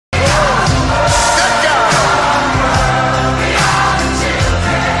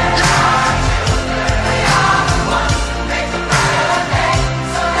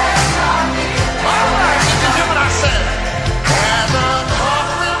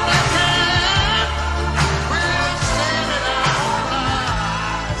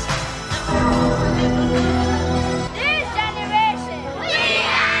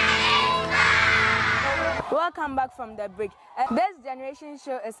from the break. And this generation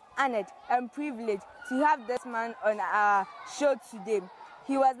show is honored and privileged to have this man on our show today.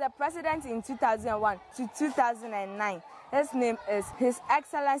 He was the president in 2001 to 2009. His name is His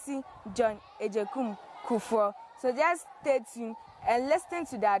Excellency John Agyekum Kufuor. So just stay tuned and listen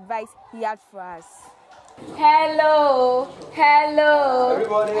to the advice he had for us. Hello, hello,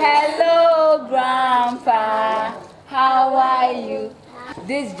 everybody. Hello, Grandpa. How are you?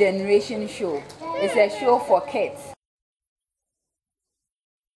 This generation show is a show for kids.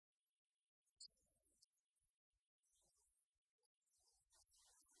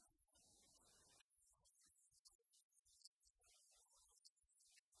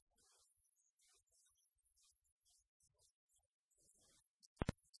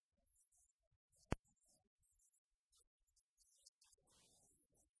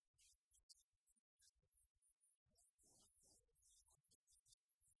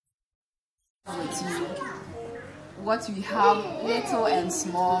 With you, what we have, little and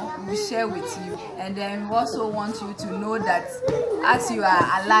small, we share with you, and then we also want you to know that as you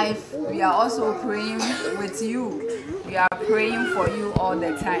are alive, we are also praying with you. We are praying for you all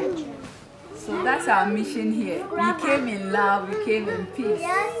the time. So that's our mission here. We came in love, we came in peace.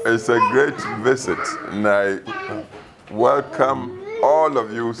 It's a great visit, and I welcome all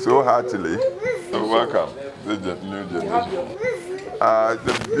of you so heartily. So welcome to the new generation.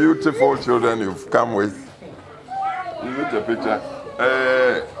 The beautiful children you've come with. Is it a picture?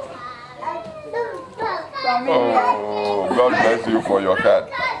 Oh, God bless you for your card.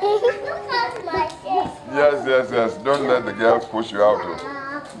 Yes. Don't let the girls push you out.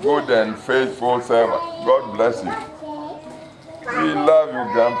 Good and faithful servant. God bless you. We love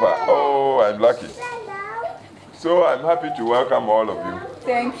you, Grandpa. Oh, I'm lucky. So I'm happy to welcome all of you.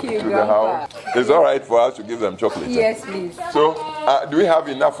 Thank you, to Grandpa. the house. It's all right for us to give them chocolate. Yes, please. So, do we have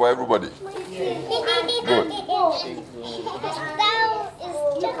enough for everybody? Good.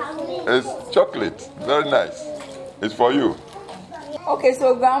 It's chocolate. Very nice. It's for you. Okay,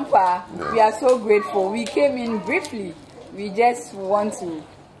 so Grandpa, we are so grateful. We came in briefly. We just want to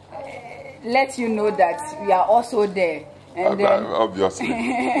let you know that we are also there. And then obviously.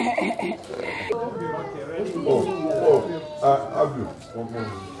 Abdul.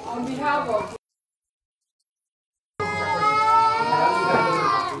 On behalf of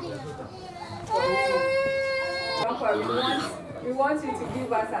we want you to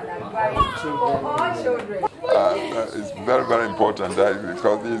give us an advice for all children. It's very, very important that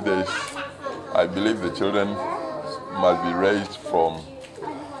because these days, I believe the children must be raised from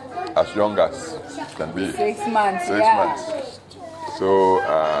as young as can be. 6 months. 6 months. So,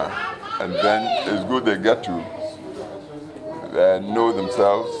 and then it's good they get to know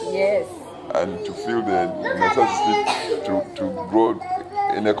themselves. Yes. And to feel the necessity to grow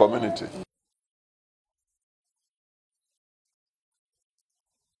in a community.